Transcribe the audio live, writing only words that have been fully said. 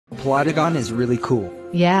Plotagon is really cool.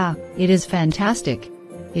 Yeah, it is fantastic.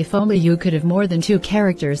 If only you could have more than 2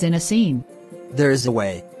 characters in a scene. There is a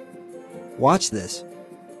way. Watch this.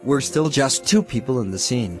 We're still just 2 people in the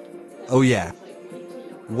scene. Oh yeah.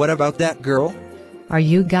 What about that girl? Are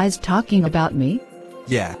you guys talking about me?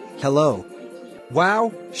 Yeah, hello.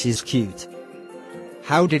 Wow, she's cute.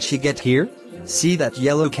 How did she get here? See that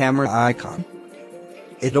yellow camera icon?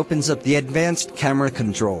 It opens up the advanced camera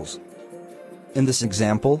controls. In this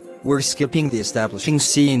example, we're skipping the establishing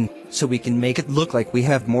scene, so we can make it look like we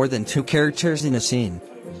have more than 2 characters in a scene.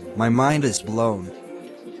 My mind is blown.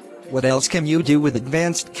 What else can you do with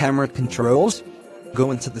advanced camera controls?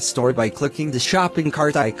 Go into the store by clicking the shopping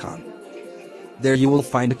cart icon. There you will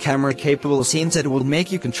find camera-capable scenes that will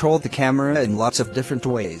make you control the camera in lots of different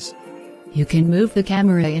ways. You can move the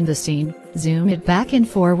camera in the scene, zoom it back and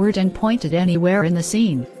forward and point it anywhere in the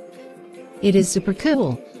scene. It is super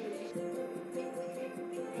cool.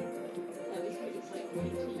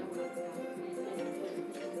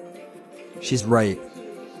 She's right.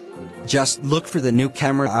 Just look for the new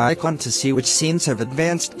camera icon to see which scenes have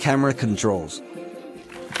advanced camera controls.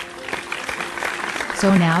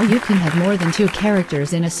 So now you can have more than 2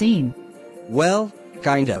 characters in a scene. Well,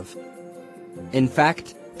 kind of. In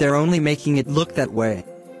fact, they're only making it look that way.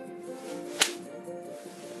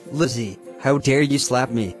 Lizzie, how dare you slap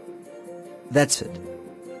me? That's it.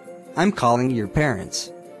 I'm calling your parents.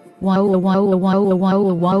 Whoa, whoa, whoa, whoa,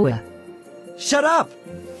 whoa, whoa. Shut up!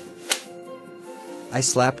 I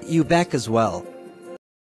slapped you back as well.